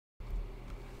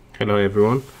Hello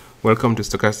everyone, welcome to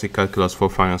Stochastic Calculus for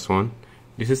Finance 1.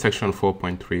 This is section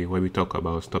 4.3 where we talk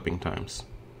about stopping times.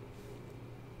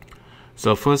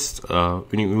 So first,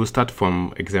 we will start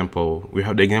from example. We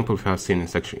have the example we have seen in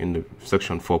section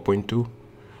 4.2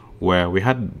 where we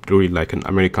had really like an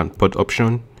American put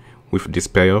option with this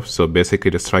payoff. So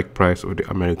basically the strike price of the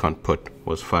American put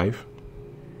was 5.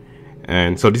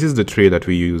 And so this is the trade that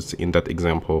we used in that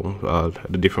example,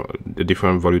 the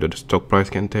different value that the stock price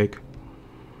can take.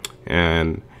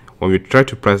 And when we try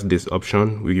to price this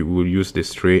option, we will use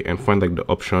this trade and find that the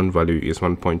option value is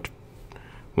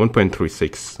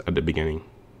 1.36 at the beginning.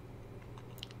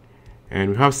 And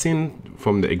we have seen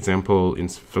from the example in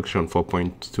section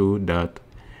 4.2 that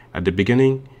at the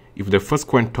beginning, if the first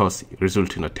coin toss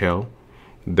results in a tail,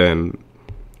 then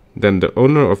the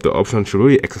owner of the option should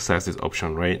really exercise this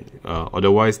option, right?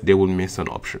 Otherwise, they will miss an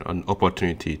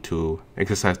opportunity to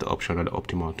exercise the option at the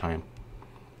optimal time.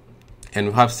 And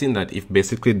we have seen that if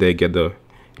basically they get the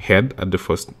head at the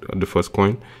first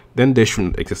coin, then they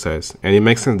shouldn't exercise. And it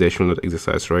makes sense they should not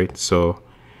exercise, right? So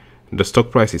the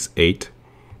stock price is 8.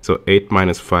 So 8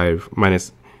 minus 5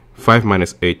 minus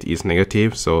 8 is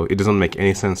negative. So it doesn't make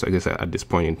any sense to exercise at this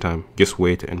point in time. Just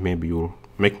wait and maybe you'll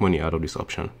make money out of this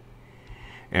option.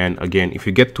 And again, if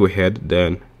you get to a head,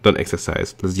 then don't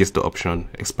exercise. Let's just the option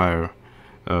expire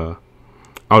out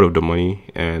of the money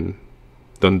and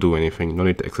don't do anything. No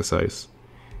need to exercise.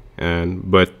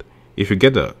 But if you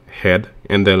get a head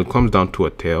and then it comes down to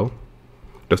a tail,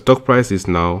 the stock price is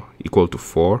now equal to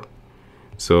 4.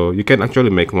 So you can actually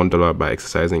make $1 by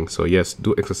exercising. So yes,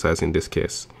 do exercise in this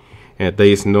case. And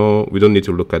we don't need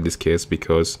to look at this case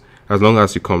because as long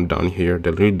as you come down here,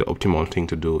 the optimal thing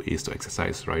to do is to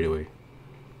exercise right away.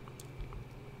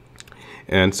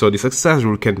 And so this exercise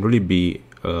rule can really be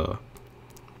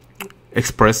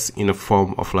expressed in a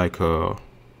form of like a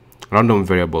random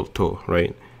variable tau,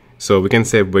 right? So we can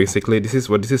say basically this is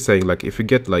what this is saying, like if you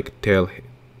get like tail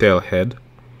head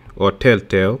or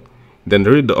tail, then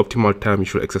really the optimal time you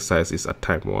should exercise is at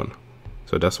time 1.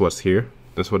 So that's what's here.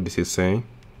 That's what this is saying.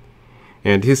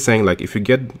 And this is saying like if you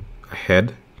get a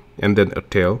head and then a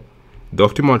tail, the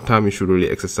optimal time you should really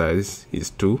exercise is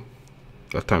 2,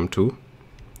 at time 2.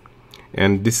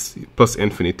 And this plus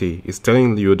infinity is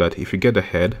telling you that if you get a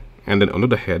head and then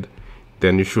another head,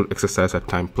 then you should exercise at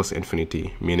time plus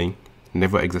infinity, meaning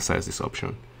never exercise this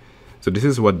option. So this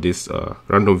is what this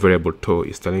random variable tau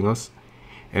is telling us.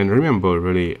 And remember,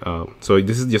 really, so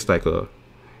this is just like a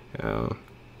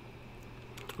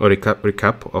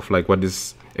recap of like what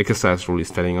this exercise rule is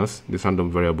telling us, this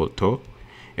random variable tau.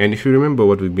 And if you remember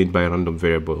what we mean by a random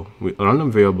variable, a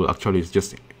random variable actually is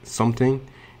just something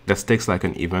that takes like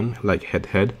an event, like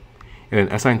head, and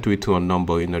then assign to it to a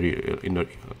number in a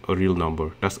real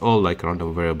number. That's all like a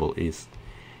random variable is.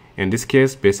 In this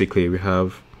case, basically we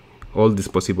have all these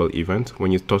possible events.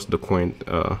 When you toss the coin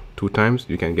 2 times,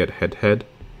 you can get head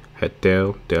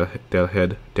tail, tail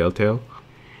head, tail,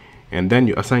 and then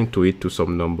you assign to it to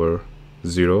some number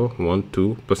 0, 1,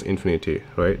 2 plus infinity,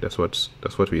 right? That's what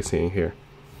we're seeing here.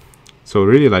 So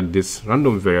really like this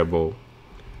random variable,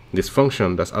 this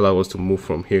function that allows us to move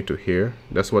from here to here,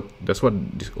 that's what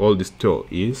all this tau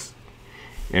is.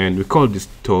 And we call this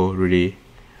tau really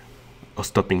a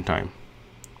stopping time.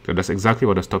 So that's exactly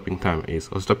what a stopping time is.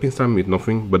 A stopping time is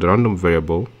nothing but a random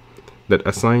variable that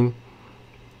assign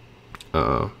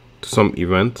to some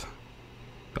event,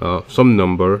 some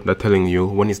number that telling you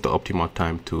when is the optimal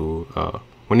time to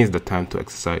when is the time to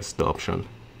exercise the option,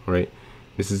 right?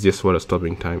 This is just what a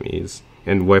stopping time is,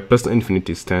 and why plus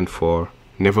infinity stand for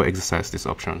never exercise this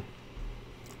option.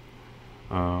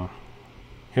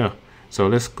 Yeah, so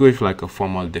let's go with like a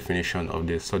formal definition of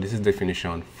this. So this is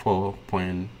definition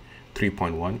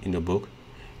 4.3.1 in the book.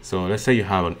 So let's say you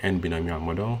have an n binomial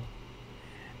model,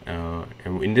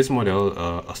 and in this model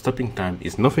a stopping time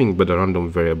is nothing but a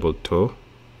random variable tau.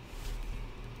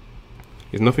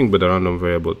 It's nothing but a random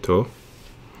variable tau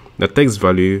that takes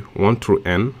value 1 through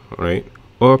n, right,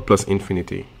 or plus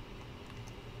infinity.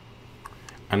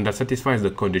 And that satisfies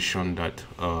the condition that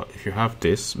if you have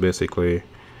this, basically,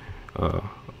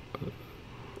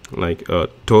 like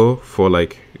tau for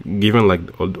like given like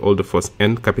all the first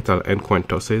n, capital N coin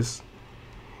tosses,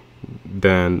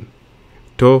 then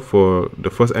tau for the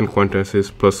first n coin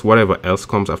tosses plus whatever else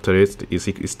comes after it is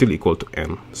still equal to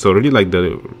n. So really like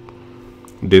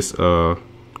this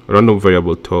random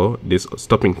variable tau, this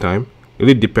stopping time,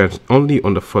 really depends only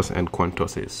on the first n coin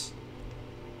tosses.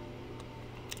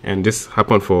 And this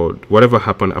happened for whatever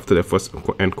happened after the first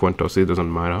n coin tosses, it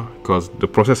doesn't matter because the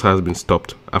process has been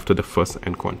stopped after the first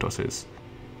n coin tosses.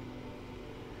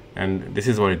 And this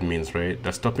is what it means, right?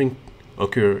 The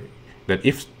that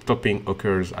if stopping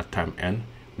occurs at time n,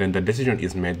 then the decision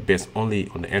is made based only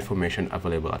on the information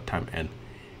available at time n.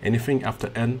 Anything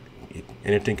after n,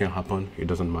 anything can happen, it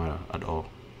doesn't matter at all.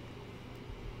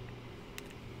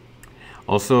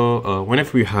 Also,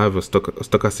 whenever we have a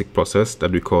stochastic process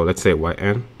that we call, let's say,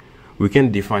 yn, we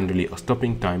can define really a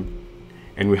stopping time,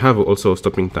 and we have also a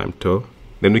stopping time too.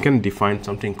 Then we can define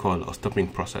something called a stopping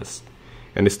process,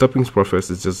 and the stopping process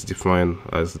is just defined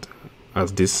as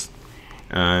this,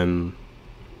 and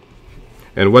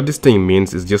what this thing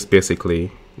means is just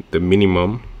basically the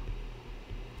minimum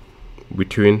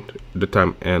between the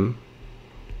time n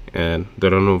and the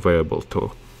random variable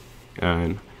tau.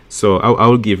 And so I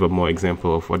will give a more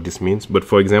example of what this means. But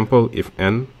for example, if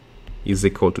n is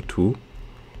equal to 2,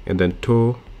 and then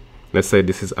tau, let's say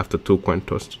this is after 2 coin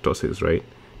tosses, right?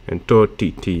 And tau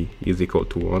tt is equal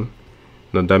to 1.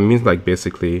 Now that means like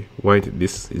basically y,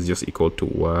 this is just equal to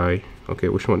y. Okay,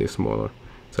 which one is smaller?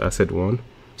 So I said 1.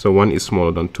 So 1 is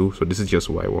smaller than 2. So this is just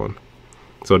y1.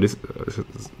 So this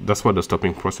that's what the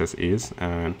stopping process is.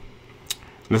 And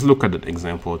let's look at that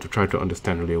example to try to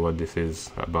understand really what this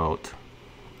is about.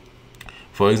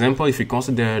 For example, if we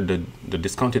consider the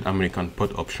discounted American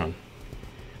put option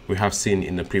we have seen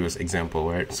in the previous example,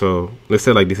 right? So let's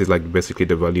say like this is like basically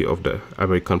the value of the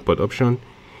American put option,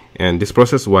 and this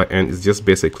process yn is just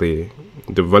basically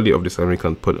the value of this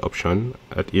American put option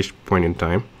at each point in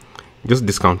time, just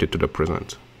discounted to the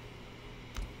present.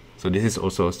 So this is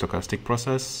also a stochastic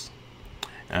process.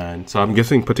 And so I'm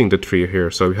guessing putting the tree here.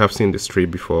 So we have seen this tree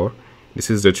before. This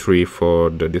is the tree for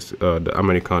the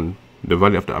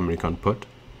value of the American put.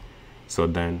 So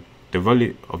then the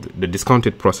value of the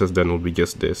discounted process then will be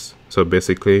just this. So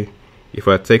basically, if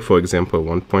I take, for example,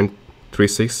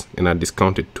 1.36 and I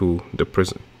discount it to the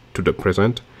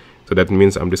present, so that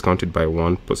means I'm discounted by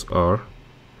 1 plus r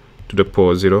to the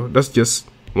power 0. That's just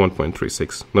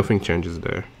 1.36. Nothing changes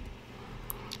there.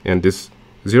 And this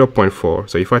 0.4,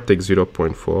 so if I take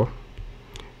 0.4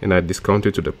 and I discount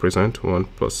it to the present, 1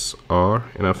 plus r,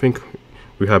 and I think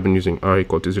we have been using r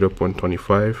equal to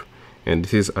 0.25, and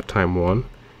this is at time 1,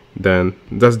 then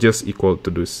that's just equal to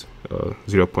this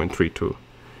 0.32.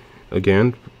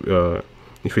 Again,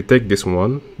 if we take this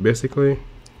one, basically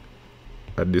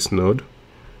at this node,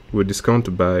 we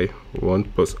discount by 1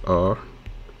 plus r,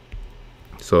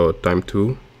 so time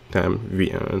 2 time v,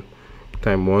 and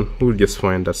time 1, we'll just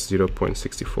find that's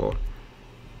 0.64.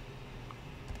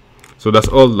 So that's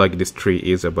all like this tree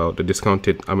is about, the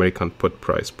discounted American put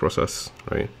price process,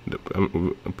 right? The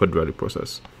put value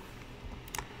process.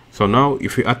 So now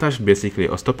if we attach basically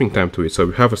a stopping time to it, so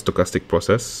we have a stochastic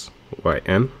process,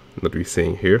 yn, that we're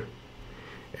saying here,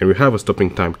 and we have a stopping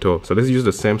time tau. So let's use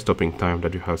the same stopping time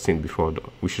that you have seen before,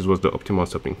 which was the optimal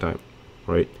stopping time,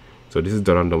 right? So this is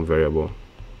the random variable.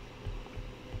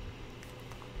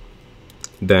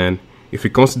 Then if we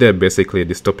consider basically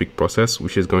the stopping process,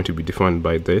 which is going to be defined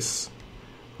by this,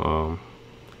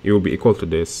 it will be equal to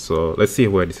this. So let's see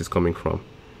where this is coming from.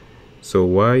 So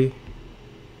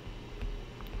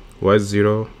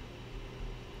y0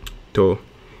 tau,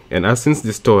 and as since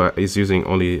this tau is using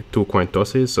only 2 coin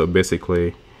tosses, so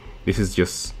basically this is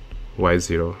just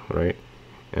y0, right?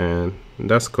 And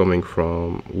that's coming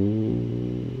from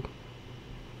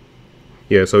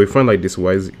yeah, so we find like this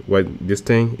this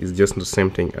thing is just the same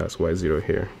thing as y0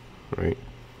 here, right?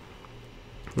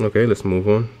 Okay, let's move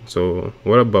on. So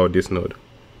what about this node?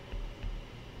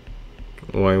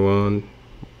 y1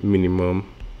 minimum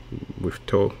with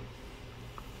tau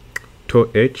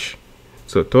h.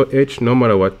 So tau h, no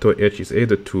matter what, tau h is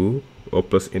either 2 or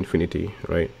plus infinity,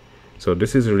 right? So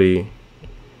this is really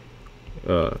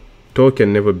tau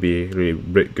can never be really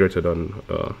greater than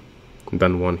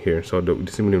 1 here. So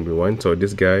this will be 1. So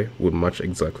this guy would match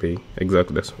exactly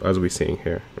as we're saying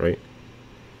here, right?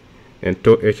 And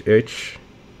tau h,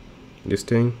 this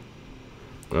thing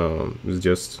is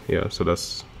just, yeah, so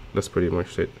that's pretty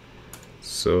much it.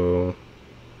 So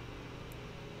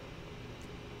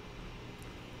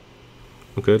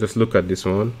okay, let's look at this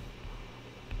one.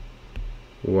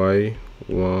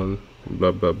 y1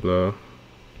 blah blah blah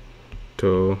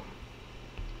tau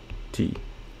t,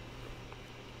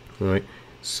 right?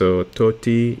 So tau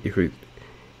t, if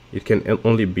it can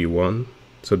only be 1,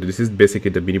 so this is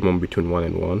basically the minimum between 1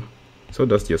 and 1, so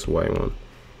that's just y1,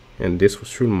 and this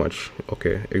should match.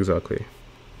 Okay, exactly.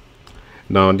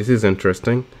 Now this is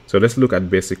interesting. So let's look at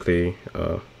basically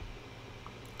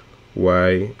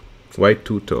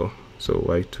y2 tau. So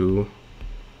y2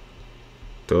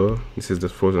 tau, this is the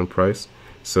frozen price.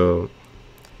 So,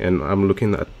 and I'm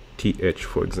looking at th,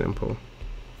 for example.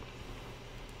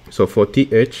 So for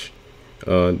th,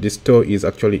 this tau is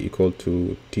actually equal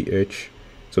to th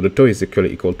So the tau is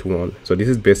actually equal to 1. So this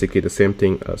is basically the same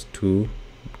thing as 2,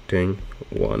 10,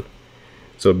 1.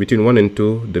 So between 1 and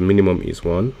 2, the minimum is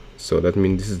 1. So that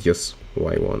means this is just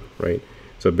y1, right?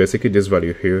 So basically this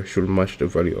value here should match the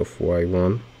value of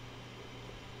y1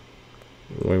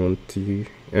 t,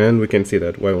 and we can see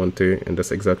that y1 t, and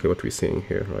that's exactly what we're seeing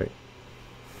here, right?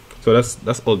 So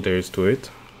that's all there is to it.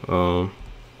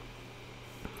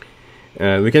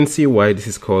 And we can see why this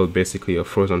is called basically a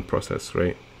frozen process,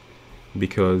 right?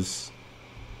 Because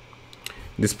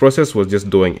this process was just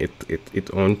doing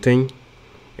its own thing,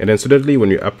 and then suddenly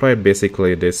when you apply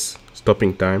basically this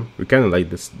stopping time, we kind of like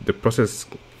the process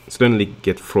suddenly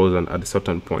get frozen at a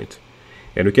certain point.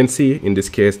 And we can see in this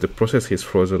case the process is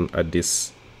frozen at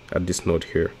this node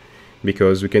here,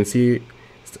 because we can see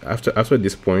after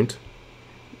this point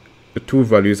the two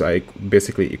values are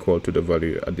basically equal to the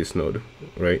value at this node,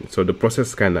 right? So the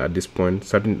process kind of at this point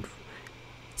starting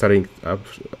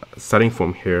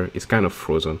from here is kind of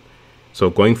frozen. So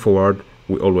going forward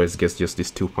we always get just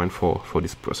this 2.4 for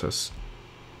this process.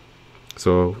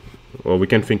 So, or we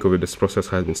can think of it, this process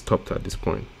has been stopped at this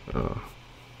point, and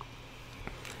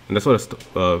that's what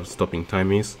a stopping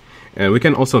time is. And we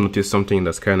can also notice something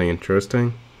that's kind of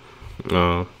interesting.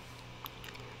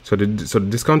 So the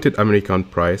discounted American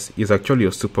price is actually a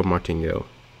Supermartingale.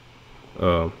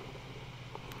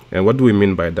 And what do we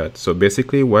mean by that? So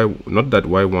basically, not that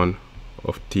y1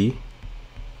 of t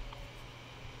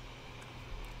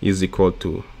is equal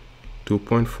to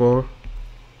 2.4,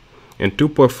 and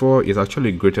 2.4 is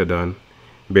actually greater than,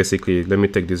 basically, let me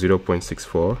take the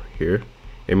 0.64 here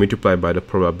and multiply by the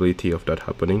probability of that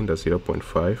happening, that's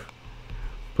 0.5,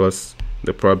 plus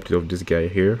the probability of this guy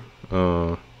here,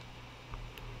 the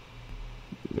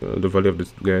value of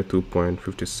this guy,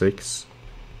 2.56,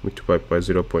 multiplied by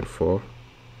 0.4.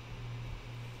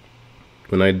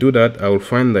 When I do that, I will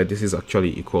find that this is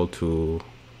actually equal to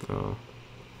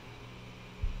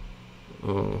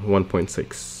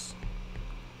 1.6.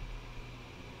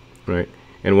 Right,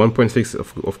 and 1.6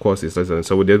 of course is less than.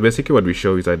 So basically what we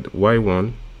show is that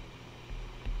y1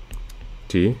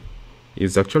 t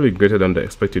is actually greater than the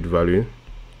expected value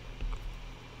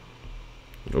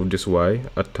of this y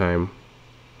at time.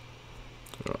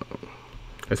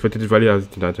 Expected value is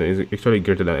actually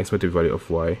greater than expected value of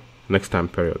y next time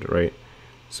period, right?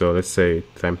 So let's say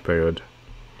time period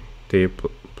t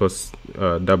plus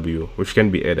w, which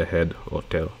can be either head or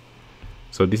tail.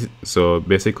 So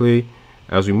basically,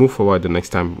 as we move forward the next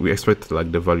time, we expect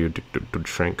like the value to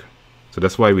shrink. So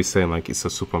that's why we say like it's a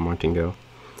Supermartingale.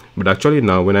 But actually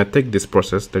now when I take this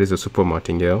process that is a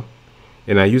Supermartingale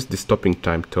and I use the stopping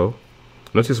time tau,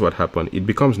 notice what happened. It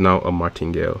becomes now a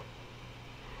martingale.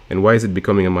 And why is it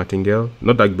becoming a martingale?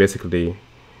 Not like basically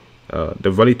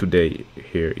the value today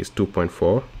here is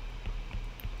 2.4,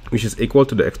 which is equal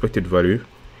to the expected value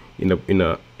in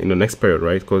the next period,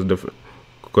 right? Because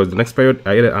the next period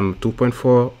either I'm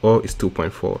 2.4 or it's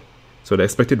 2.4. So the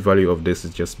expected value of this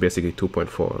is just basically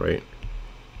 2.4, right?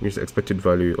 Which is the expected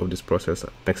value of this process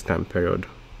next time period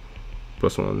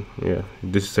plus 1. Yeah,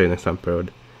 this is say next time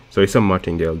period. So it's a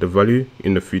martingale. The value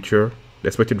in the future, the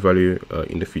expected value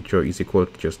in the future is equal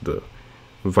to just the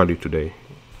value today.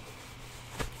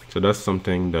 So that's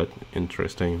something that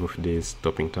interesting with these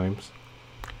stopping times.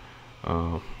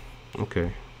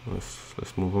 Okay,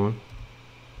 let's move on.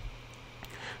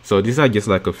 So these are just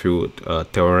like a few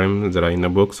theorems that are in the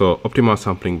book. So optimal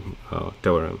sampling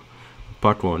theorem,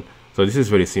 part 1. So this is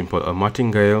very simple. A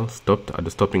martingale stopped at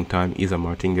the stopping time is a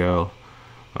martingale,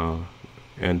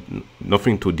 and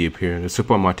nothing too deep here. The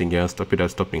Supermartingale stopping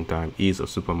at stopping time is a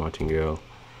Supermartingale.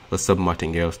 A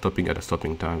submartingale stopping at a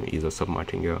stopping time is a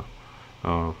submartingale.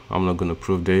 I'm not going to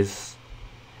prove this,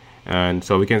 and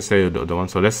so we can say the one.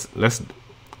 So let's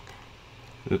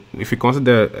if we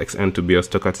consider xn to be a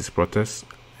stochastic process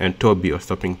and tau be a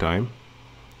stopping time,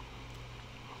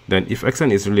 then if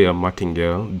xn is really a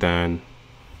martingale, then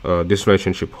this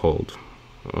relationship holds,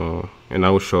 and I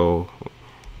will show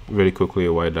very quickly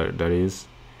why that is.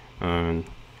 And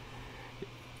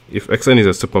if xn is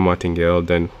a supermartingale,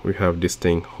 then we have this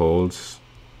thing holds,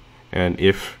 and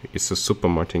if it's a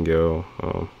supermartingale,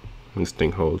 this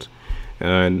thing holds.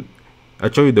 And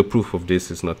actually the proof of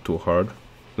this is not too hard.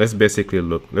 Let's basically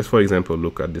let's for example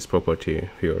look at this property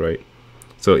here, right?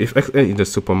 So if xn is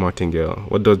a supermartingale,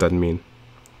 what does that mean?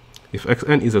 If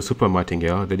xn is a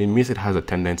supermartingale, then it means it has a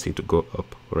tendency to go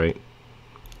up, right?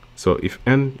 So if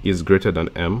n is greater than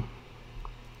m,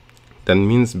 that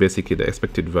means basically the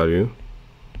expected value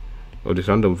of this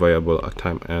random variable at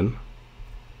time n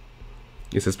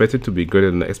is expected to be greater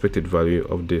than the expected value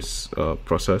of this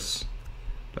process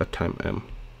at time m.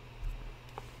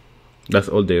 That's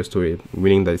all there is to it,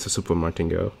 meaning that it's a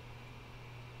supermartingale.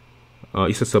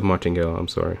 It's a submartingale, I'm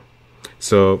sorry.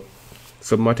 So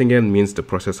submartingale means the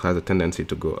process has a tendency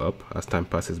to go up as time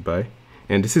passes by.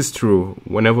 And this is true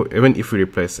whenever, even if we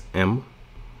replace m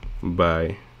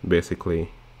by basically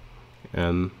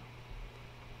n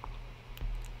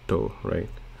tau, right?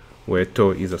 Where tau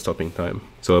is a stopping time.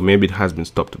 So maybe it has been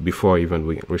stopped before even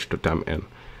we reach the time n.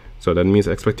 So that means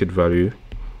expected value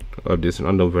of this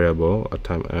random variable at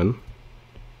time n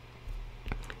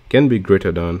can be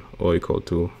greater than or equal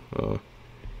to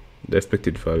the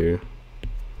expected value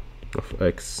of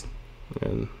x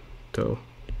and tau.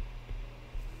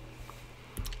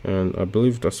 And I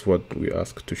believe that's what we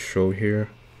asked to show here.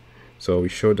 So we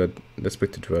show that the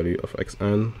expected value of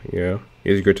xn here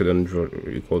is greater than or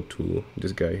equal to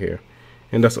this guy here,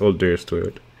 and that's all there is to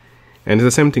it. And it's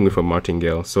the same thing with a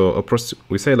martingale. So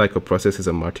we say like a process is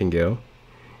a martingale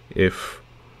if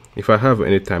I have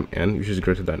any time n which is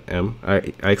greater than m,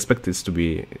 I expect this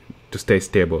to stay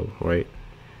stable, right?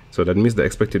 So that means the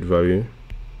expected value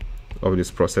of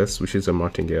this process, which is a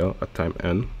martingale at time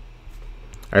n,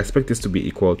 I expect this to be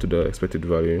equal to the expected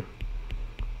value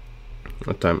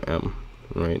at time m,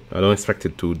 right? I don't expect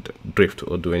it to drift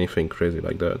or do anything crazy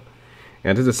like that.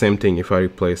 And it's the same thing if I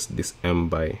replace this m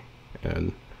by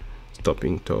n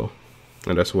stopping tau,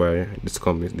 and that's where this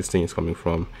thing is coming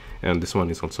from. And this one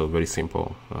is also very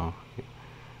simple,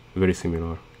 very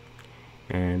similar.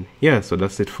 And yeah, so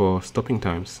that's it for stopping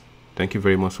times. Thank you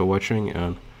very much for watching,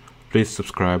 and please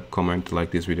subscribe, comment,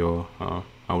 like this video.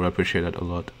 I would appreciate that a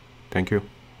lot. Thank you.